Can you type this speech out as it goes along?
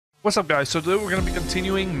What's up, guys? So today we're gonna be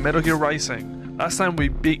continuing Metal Gear Rising. Last time we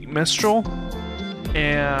beat Mistral,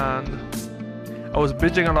 and I was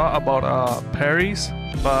bitching a lot about parries,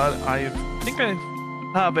 but I think I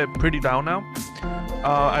have it pretty down now.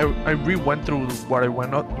 I re-went through what I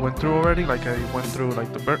went through already. Like I went through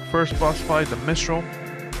like the first boss fight, the Mistral,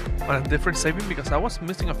 and a different saving because I was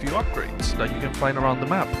missing a few upgrades that you can find around the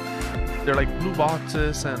map. They're like blue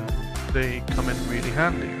boxes, and they come in really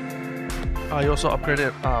handy. I also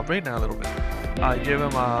upgraded Raiden a little bit. I gave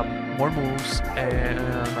him more moves, and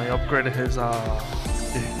I upgraded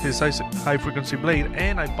his high frequency blade,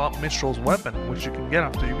 and I bought Mistral's weapon, which you can get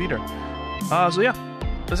after you beat her. So yeah,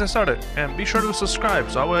 let's get started. And be sure to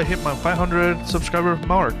subscribe, so I will hit my 500 subscriber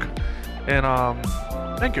mark. And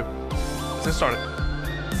thank you. Let's get started.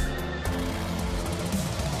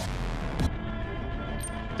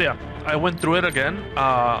 So yeah, I went through it again.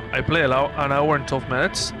 I played an hour and 12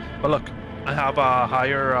 minutes, but look. I have a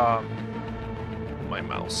higher my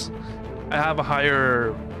mouse. I have a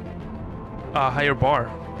higher bar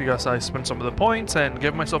because I spent some of the points and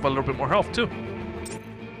gave myself a little bit more health too.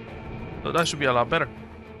 So that should be a lot better.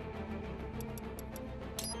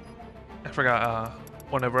 I forgot.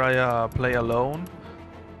 Whenever I play alone,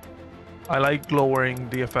 I like lowering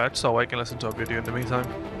the effect so I can listen to a video in the meantime.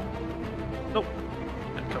 Nope.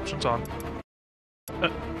 And captions on.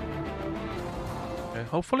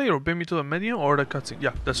 Hopefully it'll bring me to the menu or the cutscene.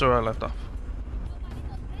 Yeah, that's where I left off.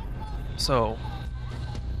 So,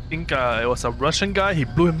 I think it was a Russian guy. He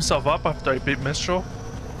blew himself up after I beat Mistral.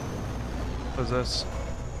 What's this?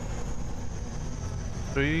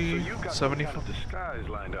 375. Disguise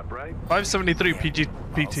lined up, right? 573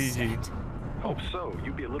 PTG. Hope so.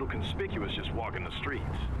 You'd be a little conspicuous just walking the streets.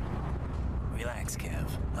 Relax, Kev.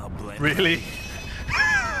 I'll blend. Really?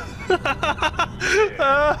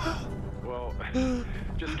 Well,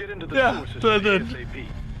 just get into the sewer system ASAP.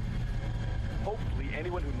 Hopefully,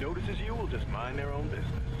 anyone who notices you will just mind their own business.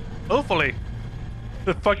 Hopefully.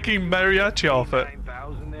 The fucking mariachi outfit.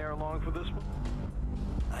 9,000 there along for this one?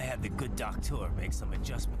 I had the good doctor make some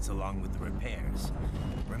adjustments along with the repairs.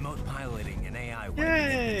 Remote piloting and AI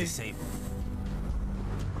went disabled.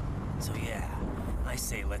 So yeah, I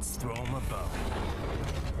say let's throw him a bone.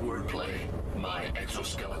 Wordplay. My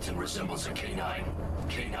exoskeleton resembles a canine.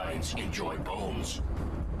 Canines enjoy bones.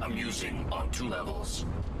 I'm using on 2 levels.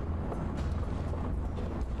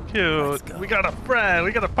 Cute. We got a friend.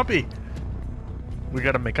 We got a puppy. We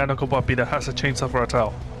got a mechanical puppy that has a chainsaw for a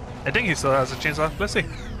tail. I think he still has a chainsaw. Let's see.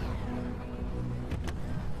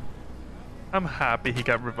 I'm happy he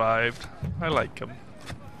got revived. I like him.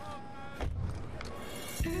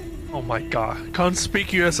 Oh my god.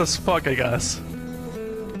 Conspicuous as fuck, I guess.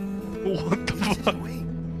 What the fuck?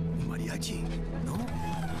 Mariachi, no?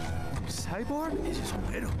 Cyborg? Ese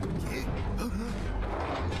sombrero. ¿Qué?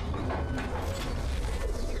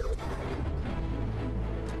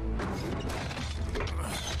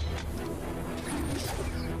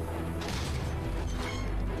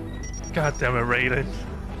 God damn it, Raiden.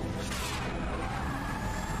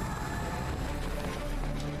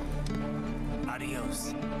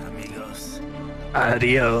 Adios, amigos.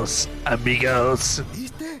 Adios, amigos.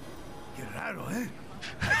 ¿Viste? Qué raro, ¿eh?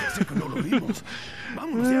 Hay que hacer que no lo vimos.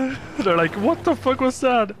 Vamos ya. They're like, what the fuck was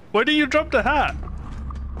that? Why did you drop the hat?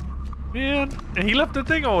 Man, and he left the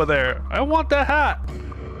thing over there. I want that hat.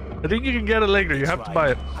 I think you can get it later. You have to buy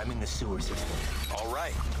it. I'm in the sewer system. All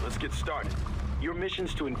right, let's get started. Your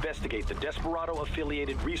mission's to investigate the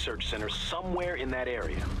Desperado-affiliated research center somewhere in that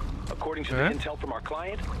area. According to the intel from our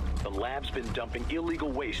client, the lab's been dumping illegal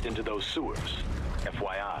waste into those sewers.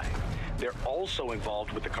 FYI, they're also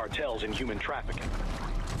involved with the cartels in human trafficking.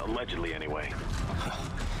 Allegedly, anyway.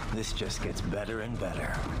 This just gets better and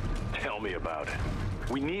better. Tell me about it.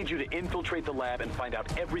 We need you to infiltrate the lab and find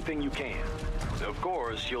out everything you can. Of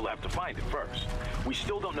course, you'll have to find it first. We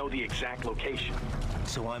still don't know the exact location.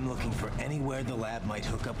 So I'm looking for anywhere the lab might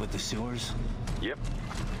hook up with the sewers? Yep.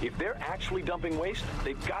 If they're actually dumping waste,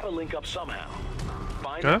 they've got to link up somehow.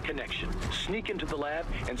 Find a connection, sneak into the lab,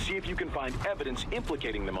 and see if you can find evidence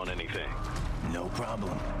implicating them on anything. No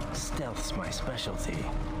problem. Stealth's my specialty.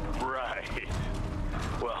 Right.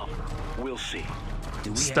 Well, we'll see.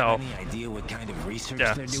 Do we have any idea what kind of research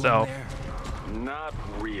they're doing there? Not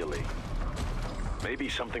really. Maybe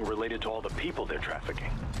something related to all the people they're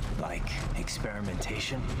trafficking. Like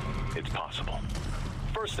experimentation? It's possible.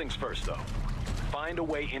 First things first, though. Find a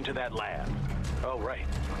way into that lab. Oh, right.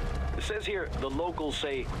 It says here the locals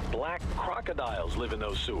say black crocodiles live in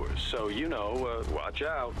those sewers, so you know, watch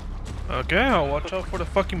out. Okay, I'll watch out for the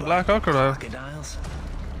fucking black crocodile. Crocodiles?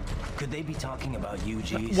 Could they be talking about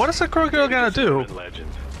UGs? What is a crocodile gonna do? Legend.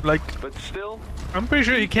 Like, But still, I'm pretty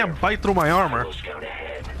sure he can't bite through my armor. Scout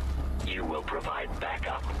ahead. You will provide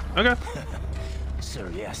backup. Okay.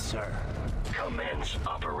 Sir, yes, sir. Commence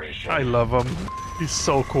operation. I love him. He's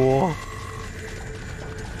so cool.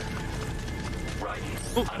 Right.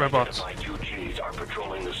 Ooh, red box. Unidentified UGs are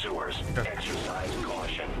patrolling the sewers. Okay. Exercise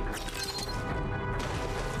caution.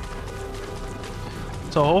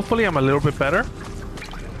 So hopefully I'm a little bit better.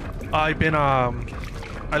 I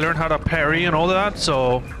learned how to parry and all that,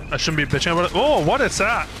 so I shouldn't be bitching about it. Oh, what is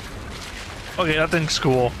that? Okay, that thing's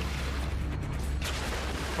cool.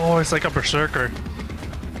 Oh, it's like a berserker.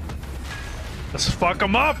 Let's fuck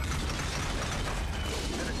him up.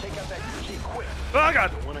 better take out that UG quick. Oh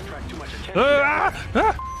god. Don't want to attract too much attention.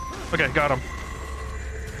 Okay, got him.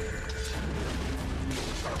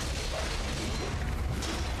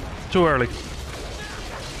 Too early.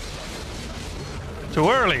 Too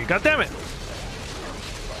early. God damn it.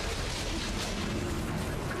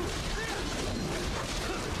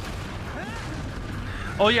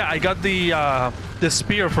 Oh yeah, I got the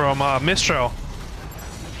spear from Mistral.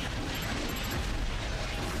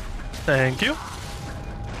 Thank you.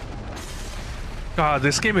 God,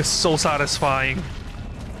 this game is so satisfying.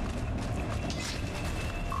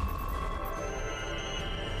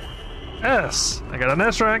 S. I got an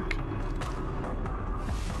S rank.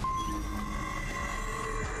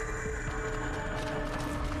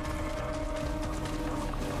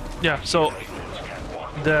 Yeah, so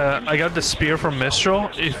I got the spear from Mistral.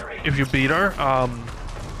 If you beat her,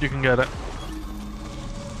 you can get it.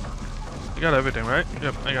 You got everything, right?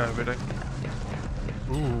 Yep, I got everything.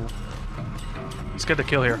 Ooh. Let's get the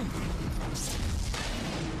kill here.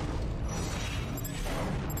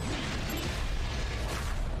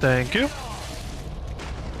 Thank you.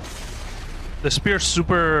 The spear's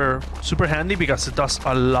super handy because it does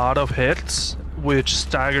a lot of hits, which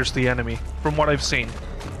staggers the enemy, from what I've seen.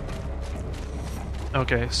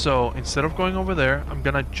 Okay, so instead of going over there, I'm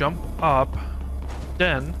gonna jump up,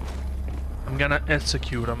 then I'm gonna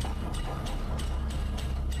execute him.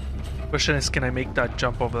 Question is, can I make that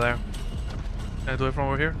jump over there? Can I do it from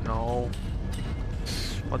over here? No.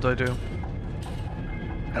 What do I do?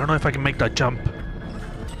 I don't know if I can make that jump.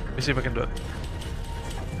 Let me see if I can do it.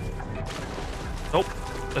 Nope.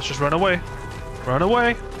 Let's just run away. Run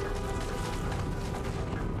away.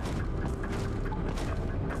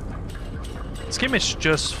 This game is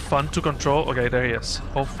just fun to control. Okay, there he is.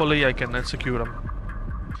 Hopefully I can execute him.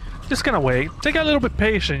 Just gonna wait. Take a little bit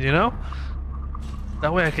patient, you know?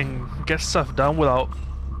 That way I can get stuff done without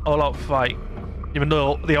all-out fight. Even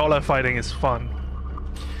though the all-out fighting is fun.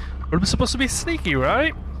 We're supposed to be sneaky,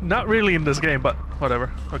 right? Not really in this game, but whatever.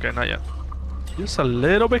 Okay, not yet. Just a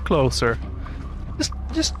little bit closer.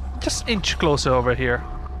 Just inch closer over here.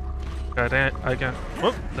 Okay, I can.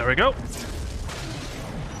 Oh, there we go.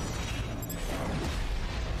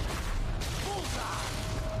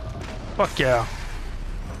 Fuck yeah.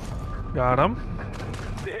 Got him.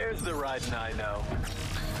 There's the Raiden I know.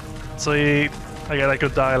 Sweet. I get a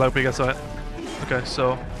good dialogue because of it. Okay,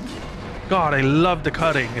 so. God, I love the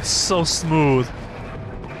cutting. It's so smooth.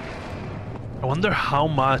 I wonder how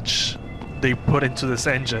much they put into this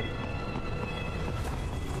engine.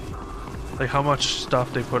 Like how much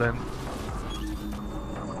stuff they put in.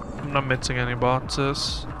 I'm not missing any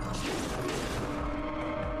boxes.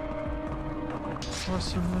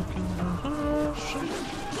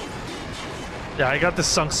 Yeah, I got this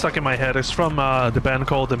song stuck in my head. It's from the band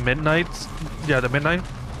called The Midnight. Yeah, The Midnight.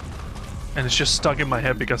 And it's just stuck in my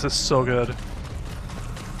head because it's so good.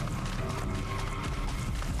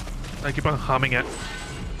 I keep on humming it.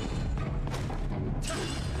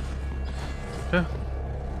 Yeah.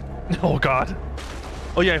 Oh god.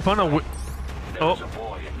 Oh yeah, I found a There's a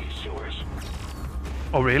boy in these sewers.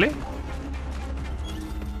 Oh really?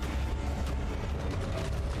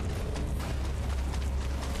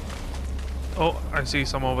 Oh, I see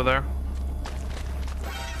some over there.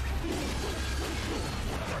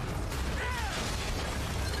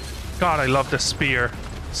 God, I love the spear.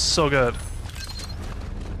 So good.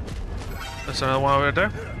 There's another one over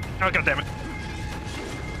there. Oh god damn it.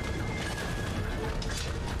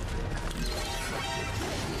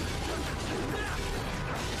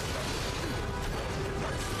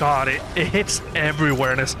 God, it hits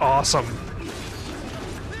everywhere and it's awesome.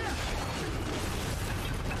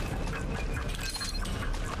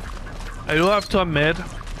 I do have to admit,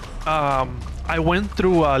 I went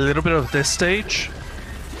through a little bit of this stage,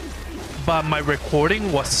 but my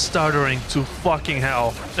recording was stuttering to fucking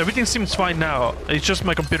hell. Everything seems fine now. It's just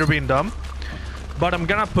my computer being dumb. But I'm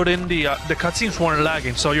gonna put in the cutscenes weren't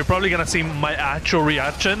lagging, so you're probably gonna see my actual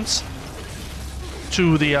reactions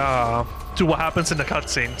to the to what happens in the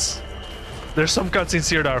cutscenes. There's some cutscenes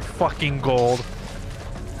here that are fucking gold.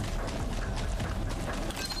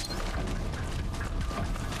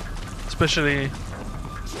 Especially.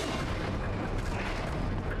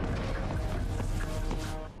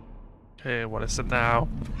 Okay, what is it now?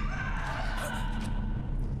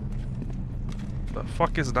 The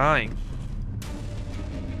fuck is dying?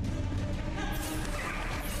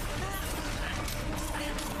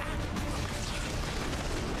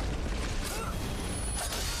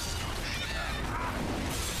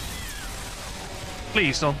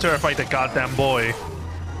 Please don't terrify the goddamn boy.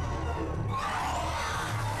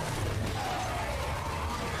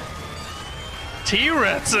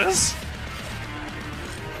 T-Rexes?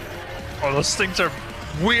 Oh, those things are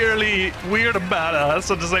weird and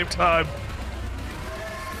badass at the same time.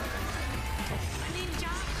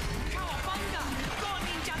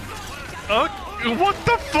 Oh, what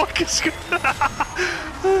the fuck is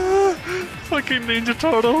fucking Ninja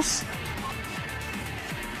Turtles?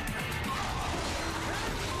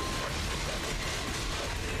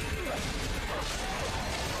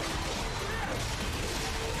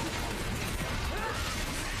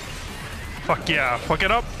 Fuck yeah, fuck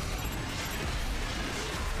it up.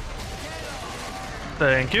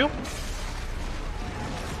 Thank you.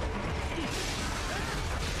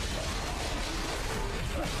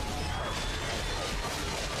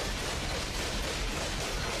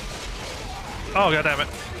 Oh, goddammit.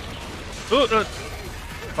 Ooh,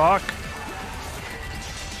 fuck.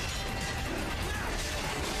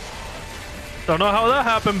 Don't know how that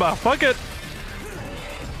happened, but fuck it.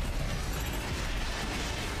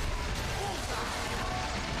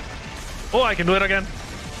 Oh, I can do it again.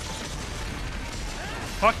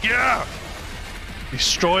 Fuck yeah!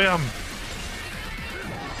 Destroy him.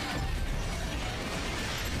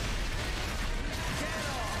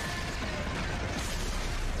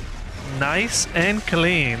 Nice and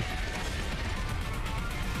clean.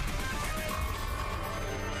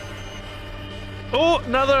 Oh,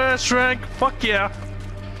 another S rank. Fuck yeah.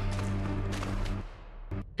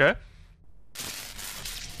 Okay.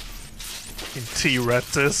 Fucking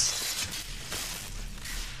T-Rexes.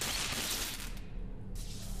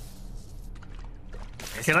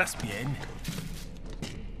 Can I? Bien.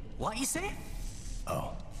 What you say?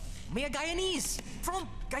 Oh. Me a Guyanese from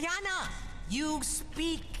Guyana. You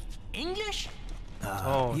speak English?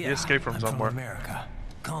 Oh, yeah, he escaped from somewhere. From America.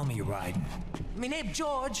 Call me Raiden. Me name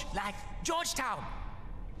George, like Georgetown.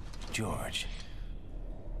 George.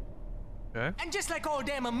 Okay. And just like all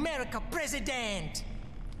damn America president.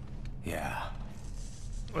 Yeah.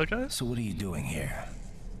 Okay. So what are you doing here?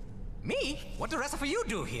 Me? What the rest of you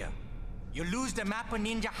do here? You lose the map of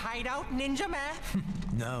Ninja Hideout, Ninja Man?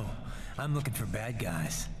 No, I'm looking for bad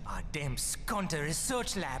guys. Ah, damn Skunter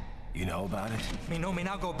research lab. You know about it? Me know me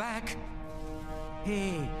now go back.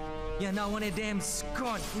 Hey, you're not one of them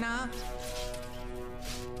skunt, nah?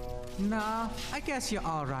 Nah, I guess you're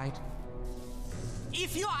alright.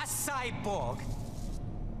 If you're a cyborg,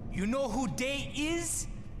 you know who Day is?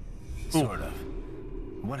 Sort of.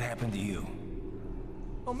 What happened to you?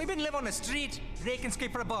 Oh, maybe live on the street, rake and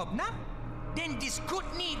scrape for a bob, nah? Then this good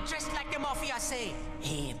need dressed like the mafia say,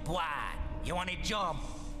 hey boy, you want a job?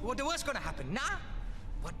 What the worst gonna happen, nah?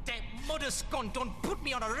 But that mother scum don't put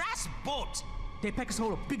me on a ras boat. They pack us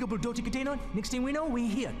all a big old dirty container. Next thing we know, we're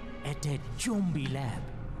here at that zombie lab.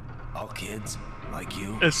 All kids like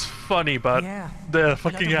you. It's funny, but yeah, the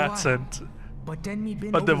fucking accent. But then me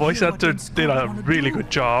been But the voice actor did a really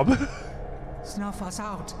good job. Snuff us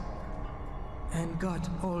out. And got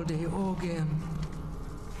all day again.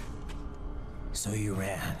 So you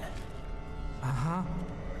ran? Uh-huh.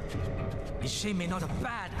 You shame me not a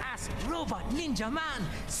bad-ass robot ninja man,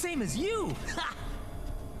 same as you! Ha!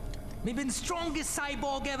 Me been strongest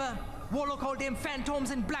cyborg ever. Warlock all them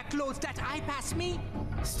phantoms and black clothes that eye pass me.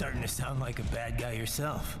 Starting to sound like a bad guy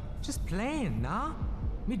yourself. Just playing, nah?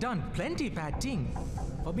 Me done plenty bad thing.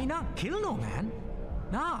 But me not kill no man.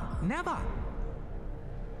 Nah, never.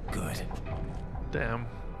 Good. Damn.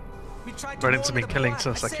 Raiden's been killing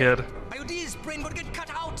since a kid. Biodi's brain gonna get cut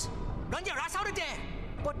out. Run your ass out of there.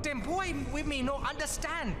 But them boy with me no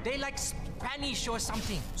understand. They like Spanish or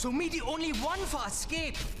something. So me the only one for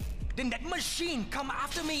escape. Then that machine come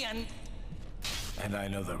after me and I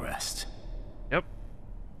know the rest. Yep.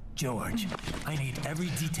 George, I need every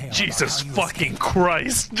detail. Jesus fucking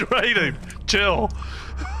Christ. Raiden, chill.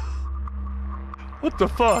 What the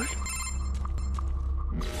fuck?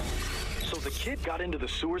 So the kid got into the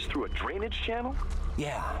sewers through a drainage channel?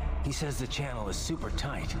 Yeah, he says the channel is super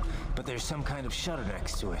tight, but there's some kind of shutter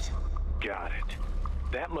next to it. Got it.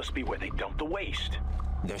 That must be where they dumped the waste.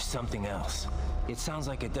 There's something else. It sounds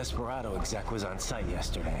like a Desperado exec was on site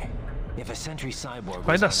yesterday. If a Sentry cyborg I find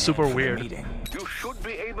was that on super hand for the weird. meeting, You should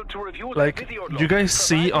be able to review Like, the video you guys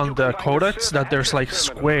see provided on you the can find codex server that there's like access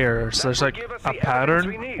terminal. squares, That there's will like give us a the pattern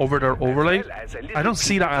evidence we need, over their as overlay. well as a I don't little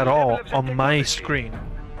see that peek at into all levels of on my technology. screen.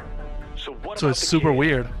 So what So about it's the super kid?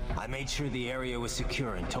 weird. I made sure the area was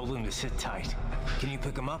secure and told him to sit tight. Can you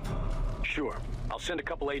pick him up? Sure. I'll send a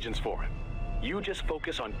couple agents for him. You just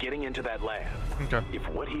focus on getting into that lab. Okay. If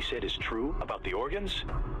what he said is true about the organs,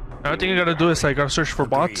 I think I gotta do is I gotta search for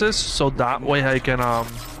boxes so that way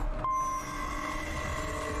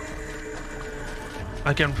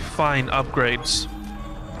I can find upgrades.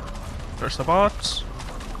 There's the bots.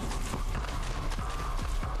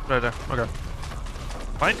 Right there. Okay.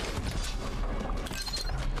 Fine.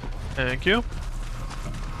 Thank you.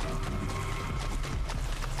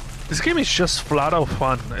 This game is just flat out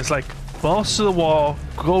fun. It's like bounce to the wall,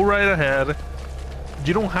 go right ahead.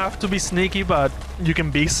 You don't have to be sneaky, but you can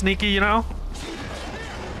be sneaky, you know?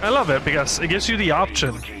 I love it because it gives you the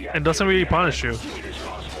option and doesn't really punish you. It is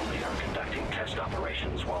possible they are conducting test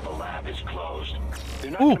operations while the lab is closed.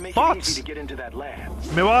 they're not Ooh, gonna make it bots! easy to get into that lab.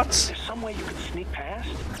 Me bots? There's some way you can sneak past?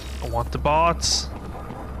 I want the bots.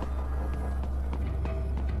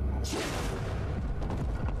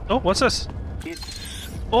 Oh, what's this? It's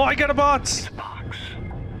Oh, I got a bot! a box.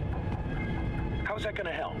 How's that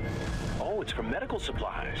gonna help? Oh, it's for medical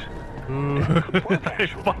supplies. Could work, I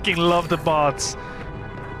actually. fucking love the bots.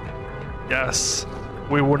 Yes.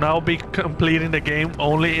 We will now be completing the game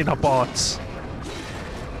only in a bots.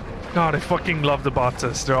 God, I fucking love the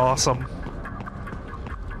bots. They're awesome.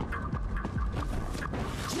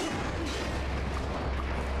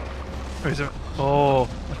 Where is it? Oh,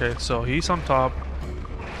 okay, so he's on top.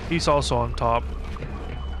 He's also on top.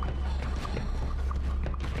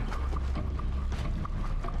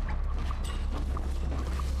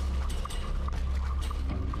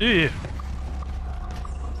 Ew.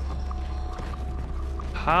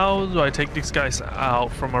 How do I take these guys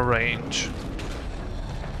out from a range?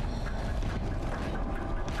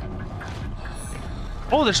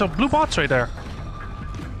 Oh, there's some blue bots right there.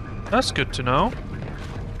 That's good to know.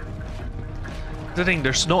 The thing,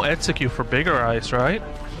 there's no execute for bigger eyes, right?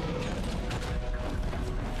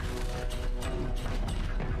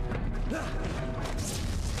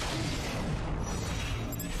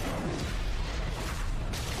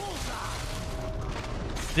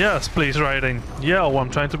 Yes, please, Raiden. Yo, I'm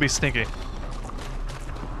trying to be sneaky.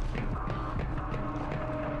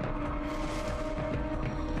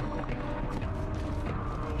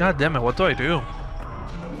 God damn it, what do I do?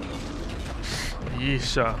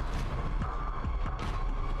 Yeesha.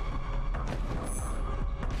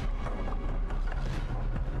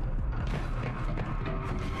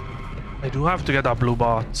 I do have to get that blue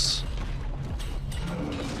bots.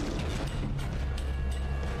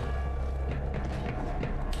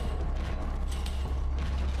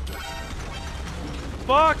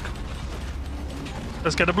 Fuck!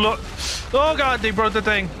 Let's get the blue. Oh god, they broke the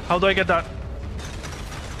thing. How do I get that?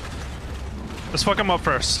 Let's fuck him up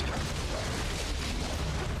first.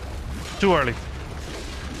 Too early.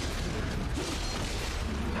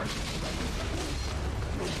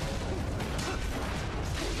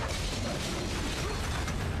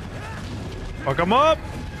 Fuck him up!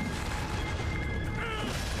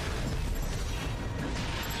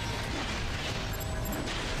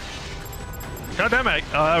 God damn it!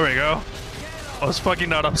 Oh, there we go. I was fucking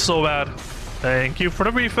that up so bad. Thank you for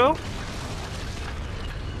the refill.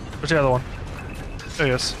 Where's the other one? There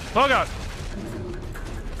he is. Oh god!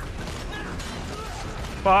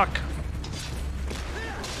 Fuck.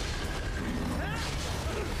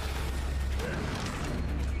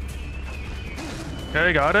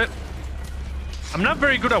 Okay, got it. I'm not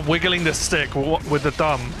very good at wiggling the stick with the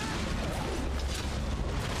thumb.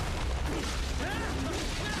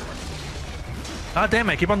 Ah, damn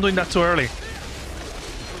it, I keep on doing that too early.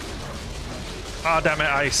 Ah, damn it,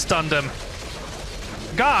 I stunned him.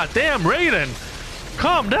 God damn, Raiden!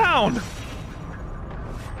 Calm down!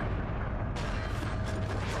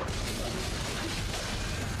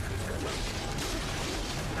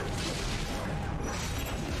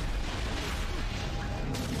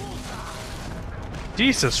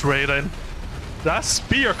 Jesus, Raiden. That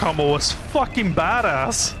spear combo was fucking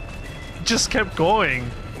badass. It just kept going.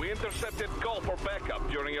 We intercepted call for backup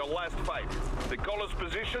during your last fight. The caller's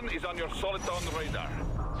position is on your Soliton radar.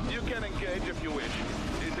 You can engage if you wish.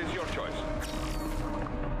 It is your choice.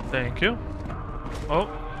 Thank you. Oh.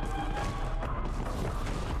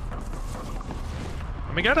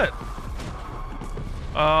 Let me get it.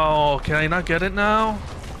 Oh, can I not get it now?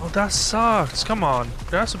 Oh, that sucks. Come on.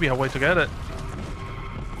 There has to be a way to get it.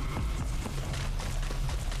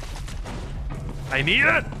 I need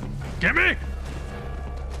it! Gimme!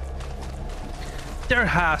 There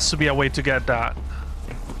has to be a way to get that.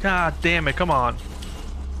 God damn it, come on.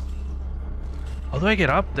 How do I get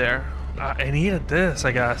up there? I needed this,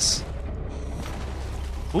 I guess.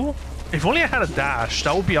 Ooh. If only I had a dash,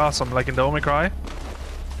 that would be awesome, like in the Omicron.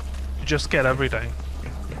 You just get everything.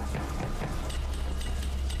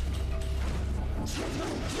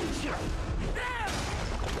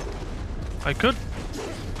 I could.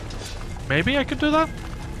 Maybe I could do that?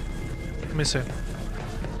 Let me see.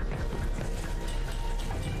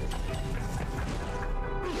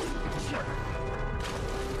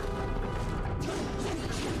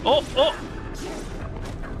 Oh, oh!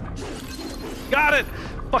 Got it!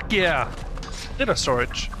 Fuck yeah! Data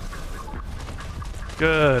storage.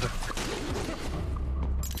 Good.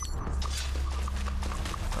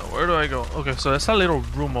 Now, where do I go? Okay, so there's a little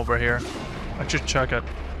room over here. I should check it.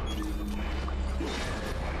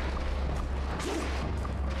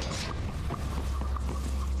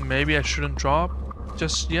 Maybe I shouldn't drop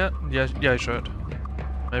just yet? Yeah, I should.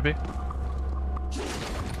 Maybe.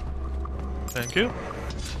 Thank you.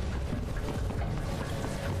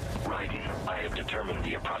 Raiden, I have determined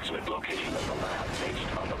the approximate location of the lab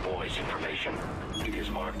based on the boy's information. It is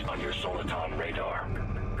marked on your Soliton radar.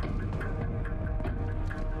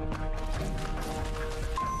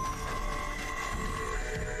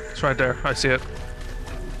 It's right there. I see it.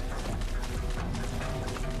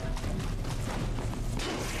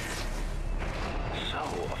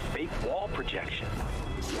 Projection.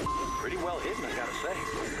 Pretty well hidden, I gotta say.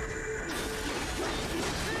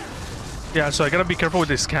 Yeah, so I gotta be careful with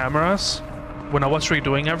these cameras. When I was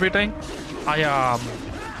redoing everything, I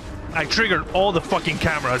triggered all the fucking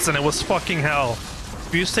cameras and it was fucking hell.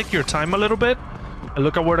 If you just take your time a little bit and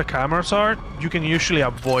look at where the cameras are, you can usually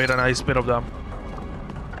avoid a nice bit of them.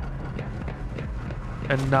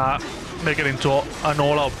 And not make it into an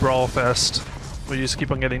all-out brawl fest where you just keep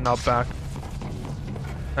on getting knocked back.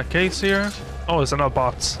 A case here. Oh, it's another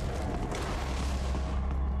bots.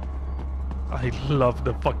 I love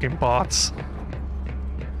the fucking bots.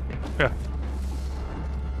 Yeah.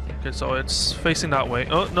 Okay, so it's facing that way.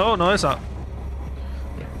 Oh, no, it's not.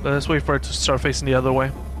 Let's wait for it to start facing the other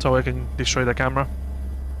way so I can destroy the camera.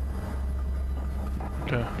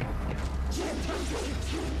 Okay.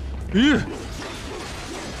 Ew.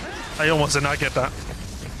 I almost did not get that.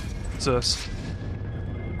 What's this?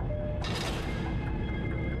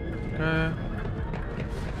 Okay.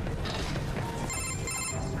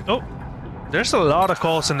 Oh, there's a lot of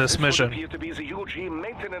calls in this mission. Appear to be the UG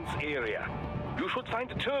maintenance area. You should find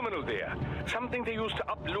a terminal there. Something they use to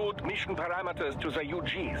upload mission parameters to the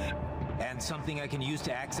UGs. And something I can use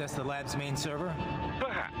to access the lab's main server?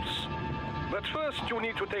 Perhaps. But first you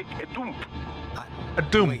need to take a dump. A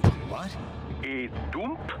dump. Wait, what? A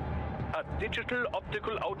dump? A digital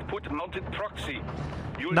optical output mounted proxy.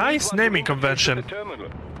 You'll Nice need one naming to interface convention. with the terminal.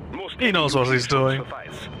 Most He knows what he's doing.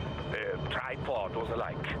 suffice. A tripod or the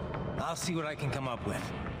like. I'll see what I can come up with.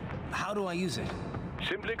 How do I use it?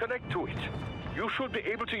 Simply connect to it. You should be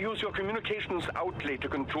able to use your communications outlay to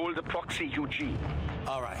control the proxy UG.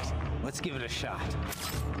 All right, let's give it a shot.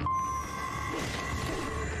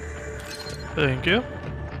 Thank you.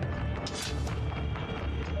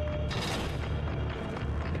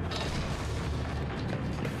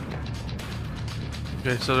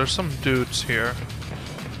 Okay, so there's some dudes here.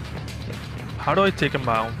 How do I take them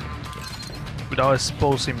out without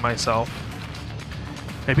exposing myself?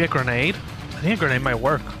 Maybe a grenade? I think a grenade might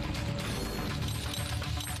work.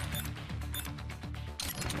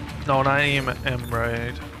 No, not aim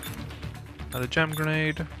raid. Not a gem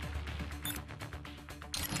grenade. No.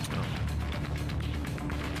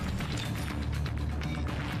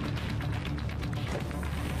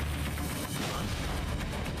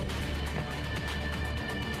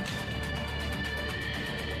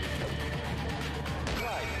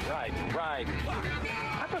 Right.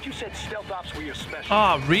 I thought you said stealth ops were your specialty.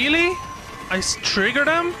 Ah, really? I triggered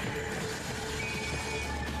them?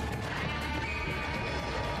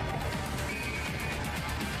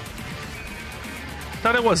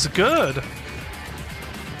 Thought it was good.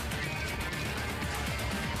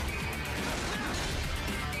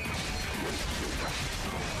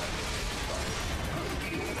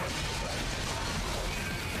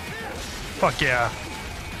 Fuck yeah.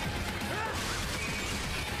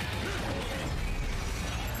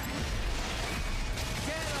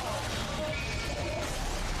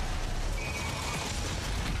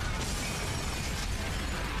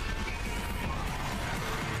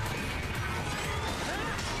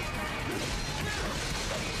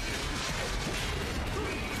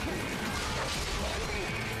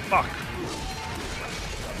 Fuck.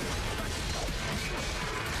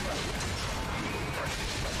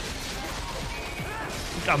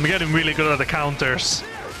 I'm getting really good at the counters.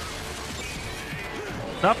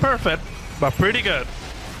 Not perfect, but pretty good.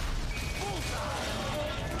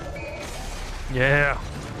 Yeah.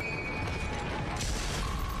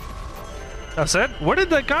 That's it? Where did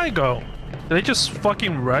that guy go? Did they just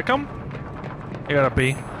fucking wreck him? You gotta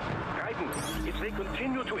be. Raiden, if they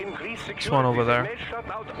continue to increase security, one over there. they may shut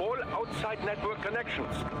out all outside network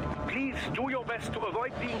connections. Please do your best to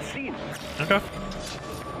avoid being seen. Okay.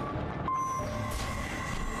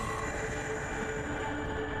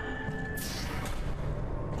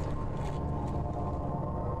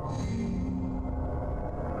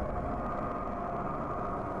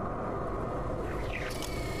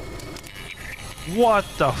 What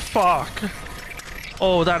the fuck?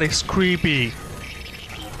 Oh, that is creepy.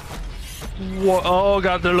 What? Oh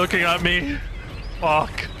god, they're looking at me.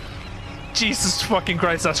 Fuck. Jesus fucking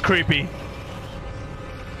Christ, that's creepy.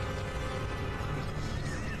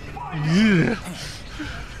 Yeah.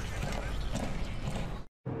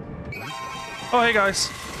 Oh, hey guys.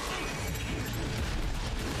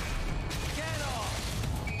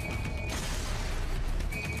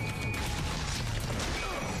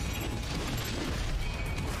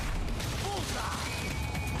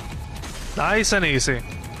 Nice and easy.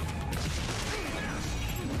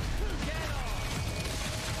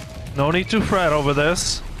 No need to fret over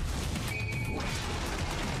this.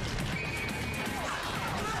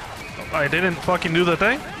 I didn't fucking do the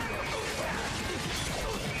thing.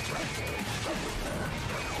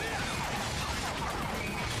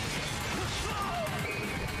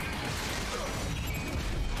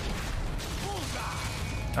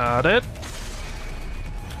 Got it.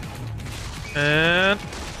 And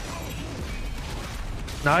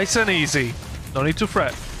nice and easy. No need to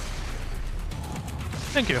fret.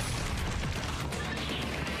 Thank you.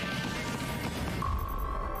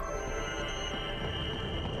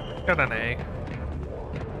 Got an A.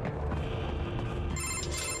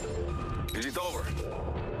 Is it over?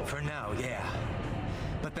 For now, yeah.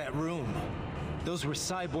 But that room, those were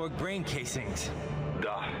cyborg brain casings.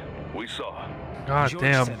 Duh. We saw. God George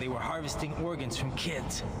damn. said they were harvesting organs from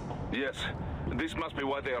kids. Yes. This must be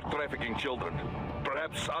why they are trafficking children.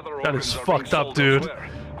 Perhaps other That organs is are being fucked up, sold dude. elsewhere,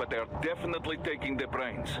 but they are definitely taking the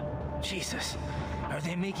brains. Jesus. Are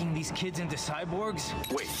they making these kids into cyborgs?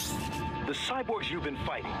 Wait, the cyborgs you've been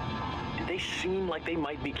fighting, did they seem like they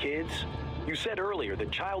might be kids? You said earlier that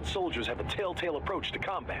child soldiers have a telltale approach to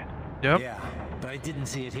combat. Yep. Yeah, but I didn't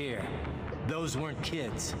see it here. Those weren't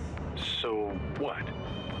kids. So, what?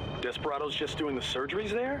 Desperado's just doing the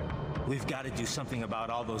surgeries there? We've got to do something about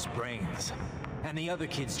all those brains. And the other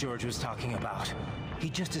kids George was talking about. He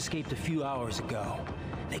just escaped a few hours ago.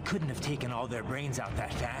 They couldn't have taken all their brains out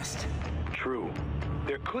that fast. True.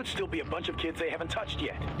 There could still be a bunch of kids they haven't touched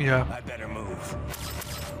yet. Yeah. I better move.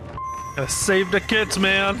 Gotta save the kids,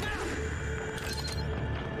 man.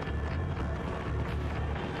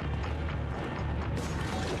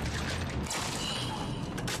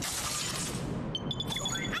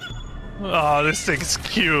 Oh, this thing's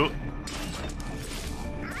cute.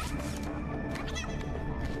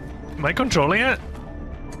 Am I controlling it?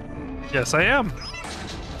 Yes, I am. Splendid!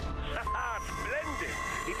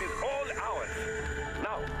 It is all ours.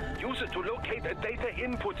 Now, use it to locate a data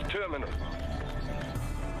input terminal.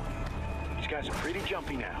 These guys are pretty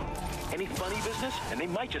jumpy now. Any funny business, and they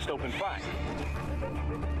might just open fire.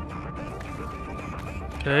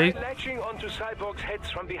 Okay. Latching onto cyborgs'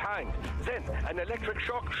 heads from behind. Then, an electric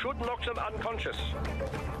shock should knock them unconscious.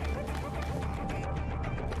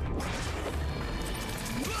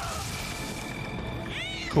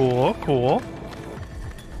 Cool, cool.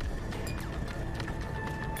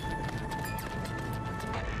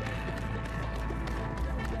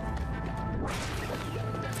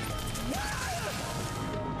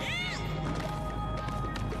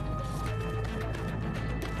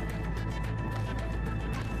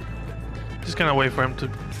 Just gonna wait for him to...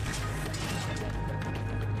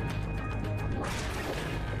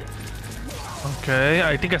 Okay,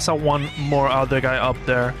 I think I saw one more other guy up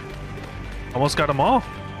there. Almost got them all.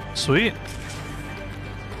 Sweet.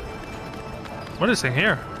 What is in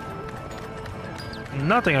here?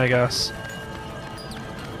 Nothing, I guess.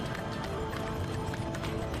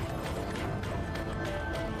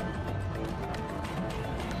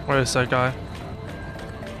 Where is that guy?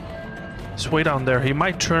 He's way down there. He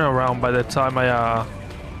might turn around by the time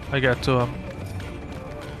I get to him.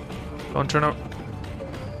 Don't turn up.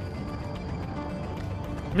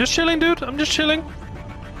 I'm just chilling, dude. I'm just chilling.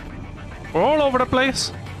 We're all over the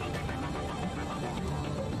place.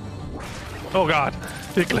 Oh god,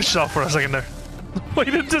 it glitched off for a second there. Why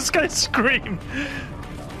did this guy scream?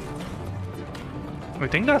 I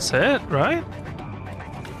think that's it, right?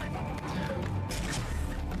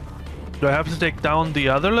 Do I have to take down the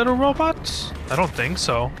other little robots? I don't think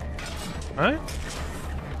so. Right?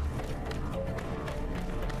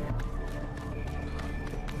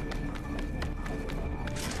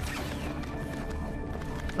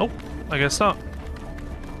 Nope, I guess not.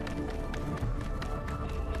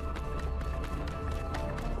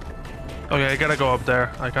 Okay, I gotta go up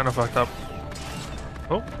there. I kind of fucked up.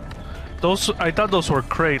 Oh, those, I thought those were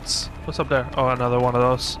crates. What's up there? Oh, another one of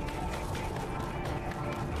those.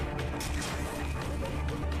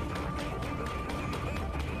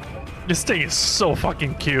 This thing is so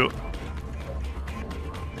fucking cute.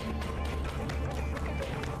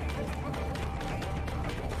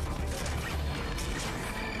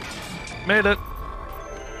 Made it.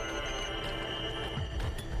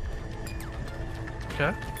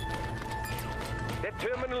 Okay. That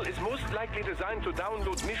terminal is most likely designed to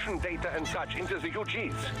download mission data and such into the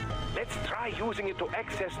UGs. Let's try using it to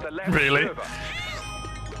access the lab Really? server.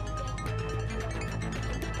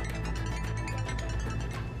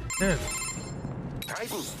 Yeah.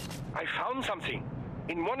 Raiden, I found something.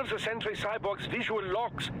 In one of the Sentry Cyborg's visual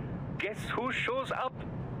logs. Guess who shows up?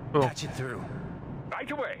 Oh. Patch it through. Right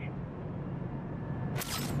away.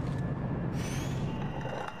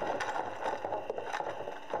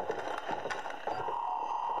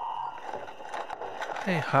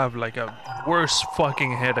 I have like a worse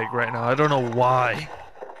fucking headache right now. I don't know why.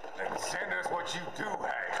 Then send us what you do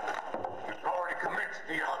have. You've already commenced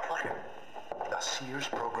the outplaying. The Sears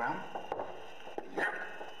program? Yep.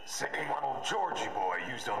 Same one old Georgie boy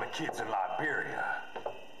used on the kids in Liberia.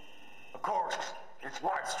 Of course, it's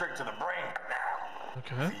right straight to the brain now.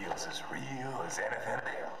 Okay. Feels as real as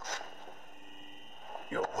anything else.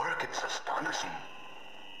 Your work is astonishing.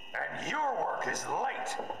 And your work is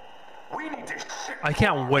late. We need to ship. I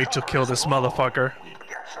can't wait to kill this motherfucker. We've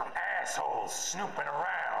got some assholes snooping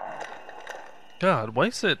around. God, why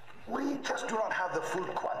is it? We just do not have the full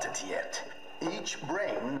quantity yet. Each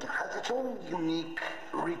brain has its own unique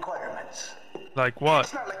requirements. Like what?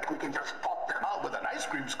 It's not like we can just pop them out with an ice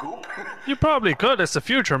cream scoop. You probably could. It's the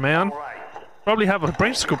future, man. All right. Probably have a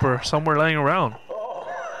brain scooper somewhere laying around. Oh,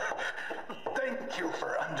 thank you for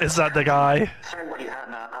understanding. Is that the guy? Send what you have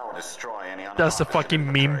now. I'll destroy any. That's the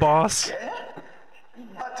fucking meme boss. Yeah?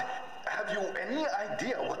 But have you any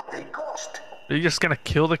idea what they cost? Are you just gonna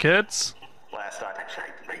kill the kids? Last I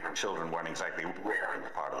checked, children weren't exactly rare in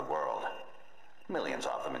this part of the world. Millions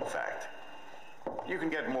of them, in fact. You can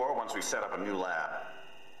get more once we set up a new lab.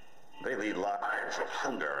 They lead lives of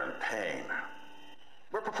hunger and pain.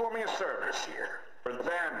 We're performing a service here for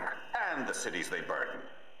them and the cities they burden.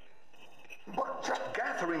 But just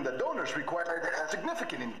gathering the donors required a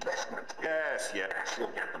significant investment. Yes, you'll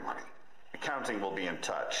get the money. Accounting will be in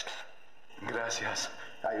touch. Gracias.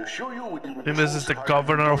 I assure you. I think this is the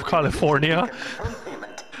governor of California.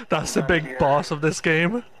 That's the big boss of this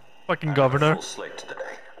game. Fucking governor. Full slate today.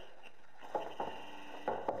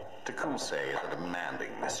 Tecumseh is a demanding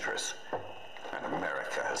mistress, and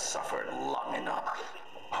America has suffered long enough.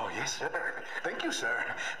 Oh, yes, sir. Thank you, sir.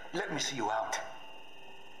 Let me see you out.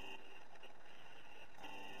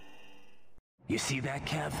 You see that,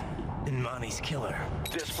 Kev? Monty's killer.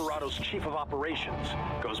 Desperado's chief of operations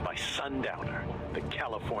goes by Sundowner, the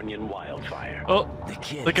Californian wildfire. Oh, The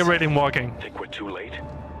kids. look at Raiden walking. Think we're too late?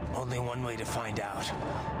 Only one way to find out.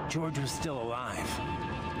 George was still alive.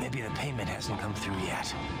 Maybe the payment hasn't come through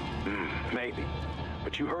yet. Maybe.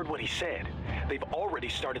 But you heard what he said. They've already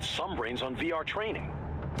started some brains on VR training.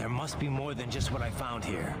 There must be more than just what I found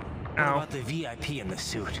here. What Ow. about the VIP in the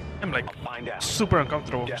suit? I'm like Find out. super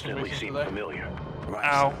uncomfortable. Definitely seem familiar. Right.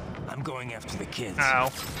 Ow. I'm going after the kids. Ow.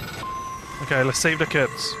 Okay, let's save the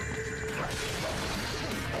kids.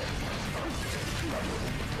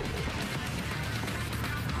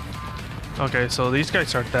 Okay, so these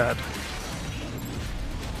guys are dead.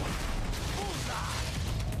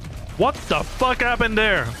 What the fuck happened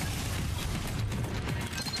there?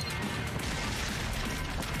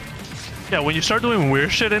 Yeah, when you start doing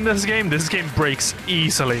weird shit in this game breaks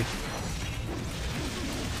easily.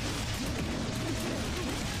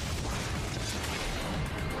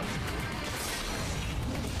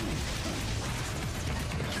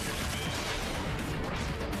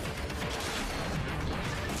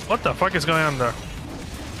 What the fuck is going on there?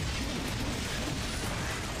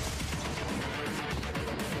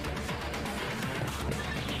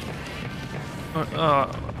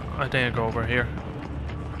 I think I go over here.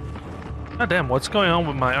 God damn, what's going on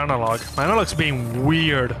with my analog? My analog's being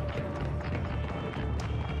weird.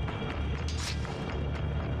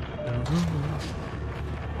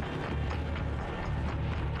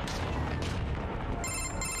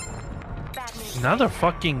 Bad news. Another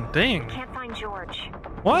fucking thing. Can't find George.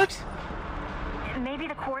 What? Maybe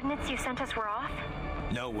the coordinates you sent us were off?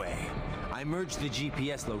 No way. I merged the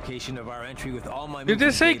GPS location of our entry with all my. Did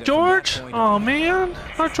they say George? Oh man,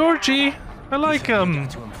 not Georgie. I like him.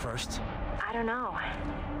 To him first. I don't know.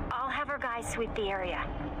 I'll have our guys sweep the area.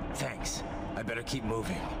 Thanks. I better keep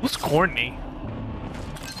moving. Who's Courtney?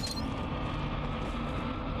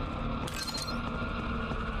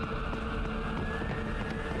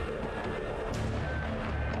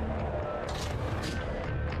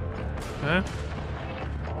 Okay.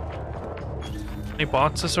 Any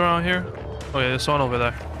boxes around here? Oh yeah, there's one over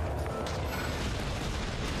there.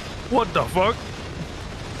 What the fuck?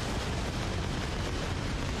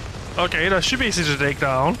 Okay, that should be easy to take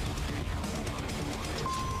down.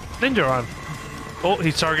 Ninja run. Oh,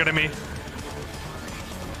 he's targeting me.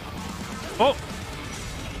 Oh.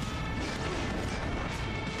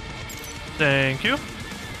 Thank you.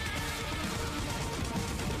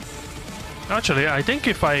 Actually, I think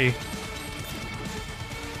if I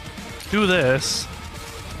do this.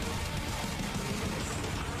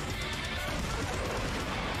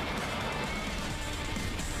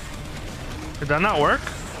 Did that not work?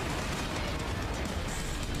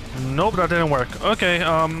 Nope, that didn't work. Okay,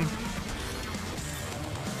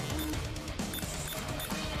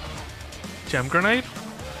 gem grenade?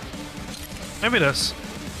 Maybe this.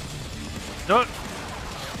 No.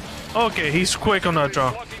 Okay, he's quick on that draw.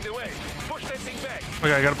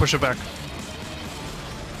 Okay, I gotta push it back.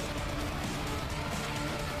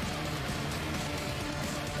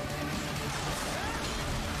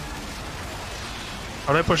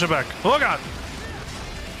 How do I push it back? Oh god!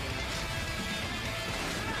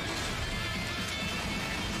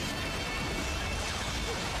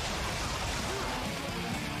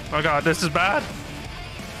 Oh god, this is bad.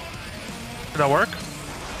 Did that work?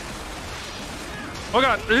 Oh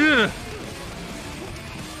god! Ugh.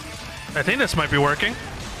 I think this might be working.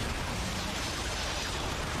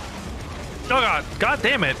 Oh god! God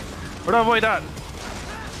damn it! How do I avoid that?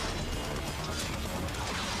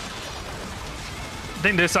 I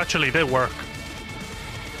think this actually did work.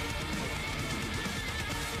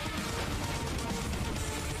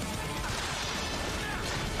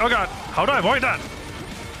 Oh god! How do I avoid that?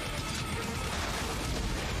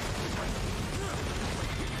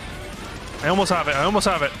 I almost have it. I almost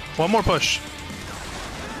have it. One more push.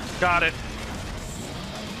 Got it.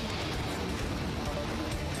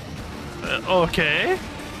 Okay.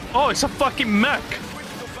 Oh, it's a fucking mech.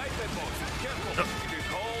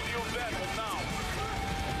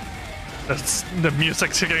 That's the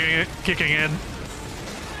music's kicking in.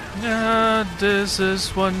 Yeah, this is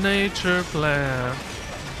what nature planned.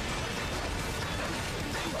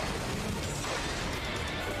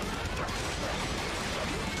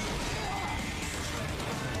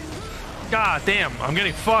 God damn, I'm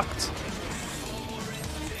getting fucked.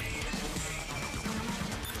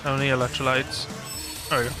 I don't need electrolytes.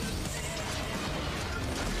 There we go.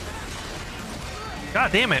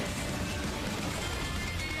 God damn it.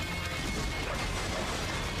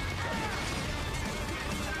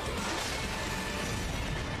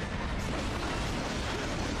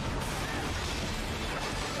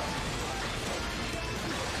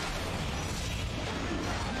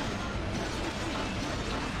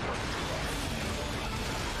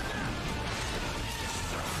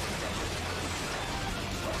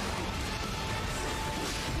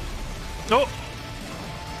 Oh!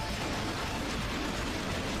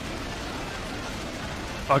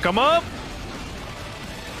 Fuck him up!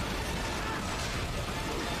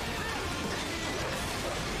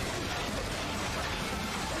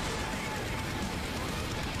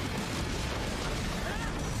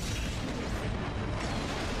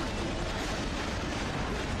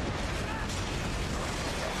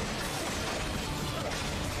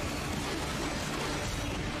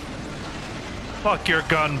 Fuck your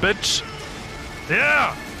gun, bitch!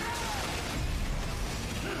 Yeah!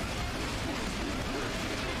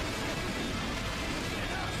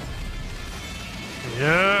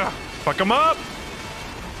 Yeah! Fuck him up!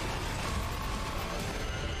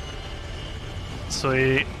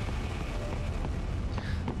 Sweet.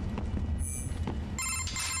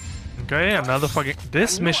 Okay, another fucking...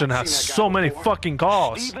 This mission has so many fucking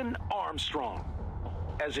calls. Stephen Armstrong.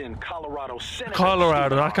 As in Colorado Senator.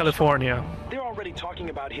 Colorado, not California. They're already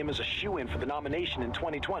talking about him as a shoo-in for the nomination in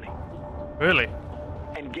 2020. Really?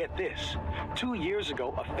 And get this. 2 years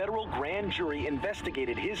ago, a federal grand jury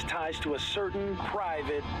investigated his ties to a certain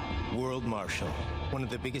private... World Marshal. One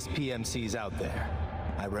of the biggest PMCs out there.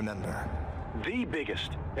 I remember. The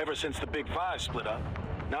biggest, ever since the Big Five split up.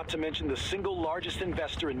 Not to mention the single largest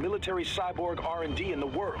investor in military cyborg R&D in the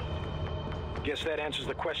world. Guess that answers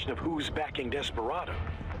the question of who's backing Desperado.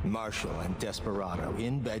 Marshall and Desperado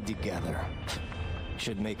in bed together.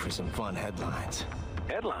 Should make for some fun headlines.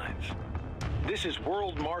 Headlines? This is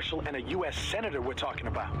World Marshal and a U.S. Senator we're talking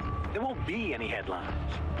about. There won't be any headlines.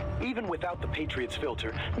 Even without the Patriots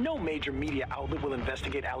filter, no major media outlet will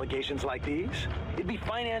investigate allegations like these. It'd be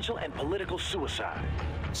financial and political suicide.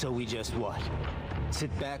 So we just what?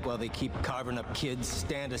 Sit back while they keep carving up kids,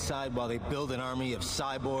 stand aside while they build an army of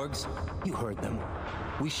cyborgs? You heard them.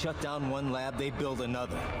 We shut down one lab, they build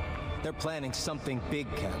another. They're planning something big,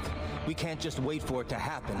 Kev. We can't just wait for it to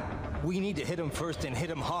happen. We need to hit them first and hit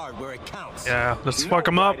them hard where it counts. Yeah, let's fuck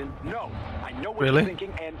them up. No, I know what Really? you're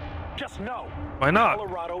thinking, and just no. Why not?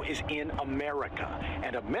 Colorado is in America,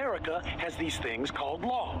 and America has these things called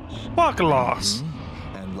laws. Fuck laws.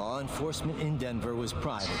 And law enforcement in Denver was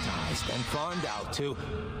privatized and farmed out to...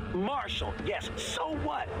 Marshall, yes, so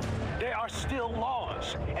what? There are still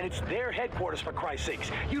laws, and it's their headquarters, for Christ's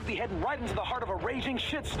sakes. You'd be heading right into the heart of a raging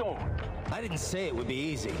shitstorm. I didn't say it would be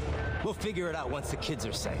easy. We'll figure it out once the kids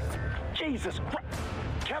are safe. Jesus Christ.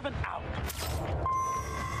 Kevin, out.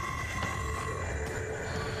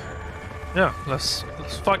 Yeah, let's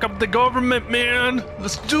fuck up the government, man.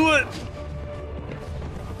 Let's do it.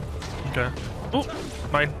 Okay. Oh,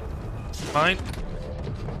 mine. Mine.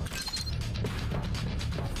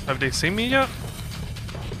 Have they seen me yet?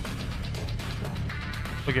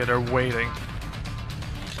 Okay, they're waiting.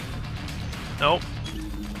 Nope.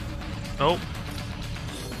 Nope.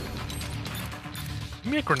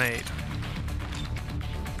 Give me a grenade.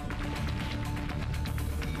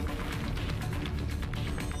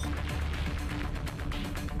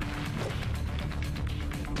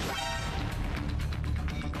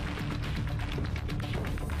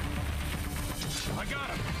 I got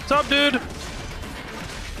him. What's up, dude?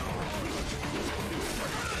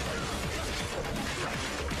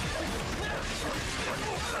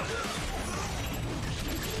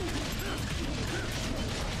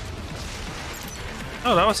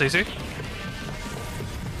 Oh, that was easy.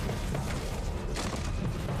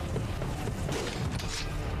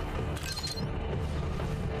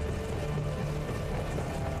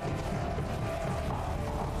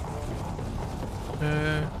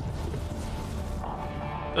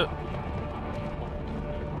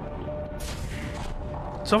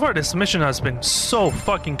 So far, this mission has been so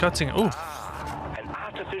fucking cutting. Ooh. An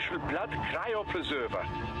artificial blood cryopreserver.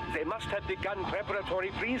 They must have begun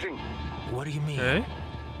preparatory freezing. What do you mean? Okay.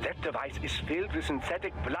 That device is filled with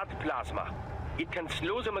synthetic blood plasma. It can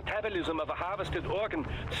slow the metabolism of a harvested organ,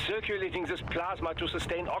 circulating this plasma to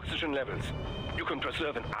sustain oxygen levels. You can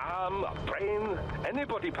preserve an arm, a brain, any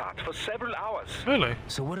body part for several hours. Really?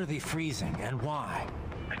 So what are they freezing and why?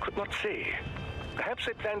 I could not say. Perhaps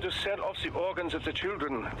they plan to sell off the organs of the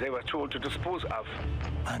children they were told to dispose of.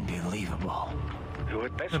 Unbelievable. You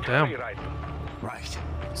had best Oh, damn. hurry, Raiden. Right.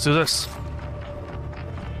 Let's do this.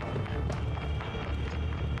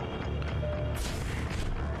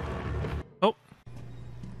 Oh.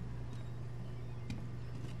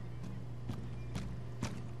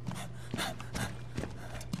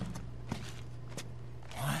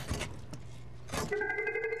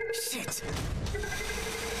 Shit!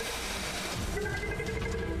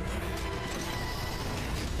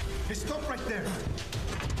 Hey, stop right there!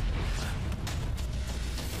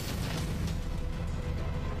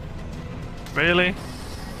 Really?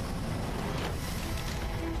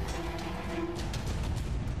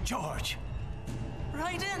 George!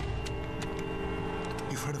 Raiden!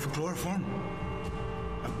 You've heard of chloroform?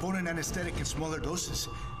 A potent anesthetic in smaller doses.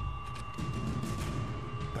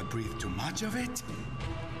 But breathe too much of it?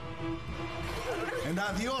 And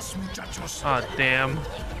adios, muchachos! Ah, damn.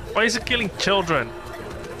 Why is it killing children?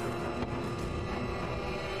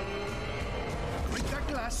 Break that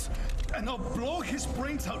glass, and I'll blow his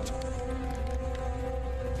brains out!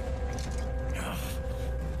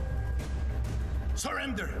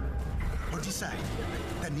 Surrender! Or decide,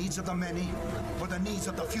 the needs of the many, or the needs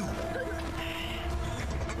of the few.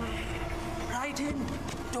 Raiden,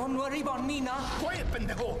 don't worry about me now. Quiet,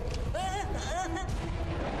 pendejo!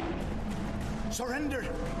 Surrender!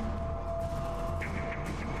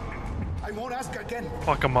 I won't ask again.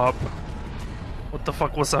 Fuck him up. What the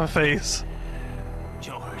fuck was that face?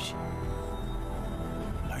 George,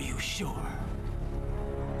 are you sure?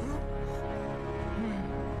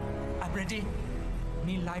 I'm ready.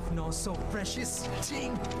 Me life now so precious.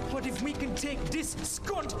 Ting, what if we can take this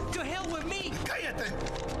skunt to hell with me? Cállate!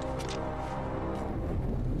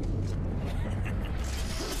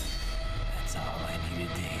 That's all I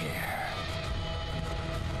needed to hear.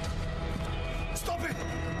 Stop it!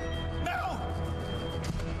 Now!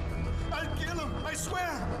 I'll kill him, I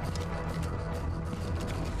swear!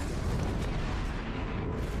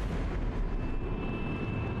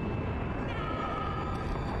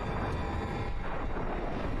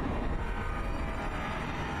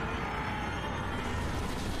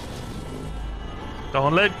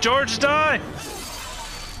 Don't let George die!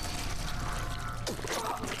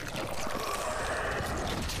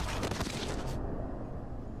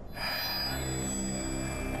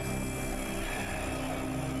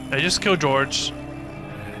 I just killed George.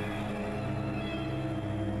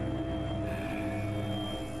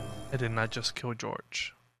 I did not just kill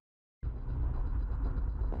George.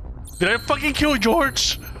 Did I fucking kill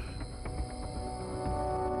George?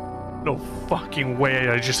 No fucking way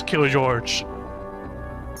I just killed George.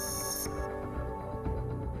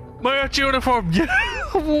 My archer uniform! Yeah!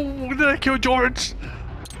 Did I kill George?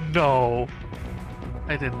 No.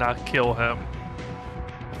 I did not kill him.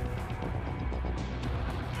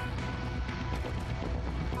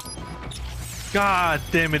 God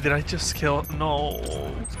damn it, did I just kill? No.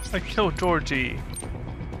 I killed Georgie.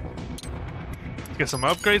 Get some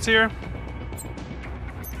upgrades here.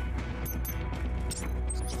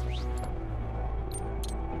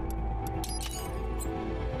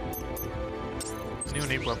 New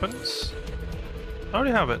need weapons. I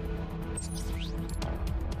already have it.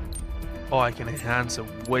 Oh, I can enhance it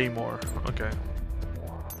way more. Okay.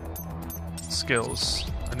 Skills.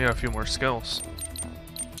 I need a few more skills.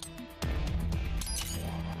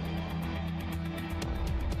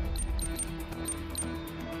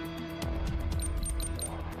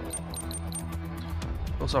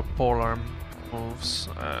 Those are polearm moves.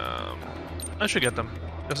 I should get them,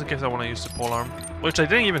 just in case I want to use the polearm, which I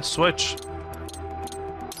didn't even switch.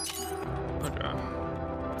 Okay.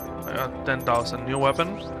 I got 10,000. New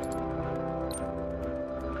weapon.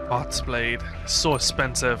 Bot's blade. So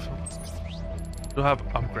expensive. Do have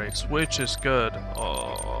upgrades, which is good.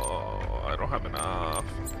 Oh, I don't have enough.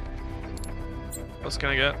 What can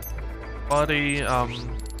I get? Body.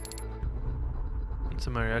 It's a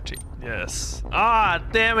mariachi. Yes. Ah,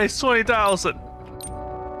 damn it, it's 20,000.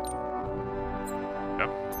 Yeah.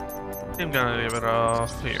 I'm gonna leave it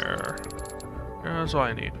off here. That's all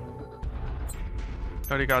I need.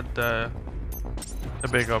 Already got the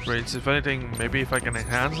big upgrades. If anything, maybe if I can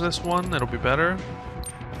enhance this one, it'll be better.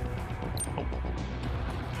 Oh.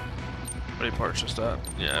 Already purchased that.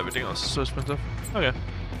 Yeah, everything else is so expensive. Okay.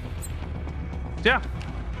 Yeah.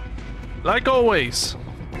 Like always.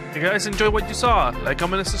 If you guys enjoyed what you saw, like,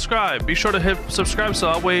 comment, and subscribe. Be sure to hit subscribe so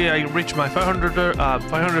that way I reach my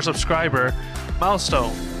 500 subscriber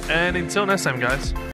milestone. And until next time, guys.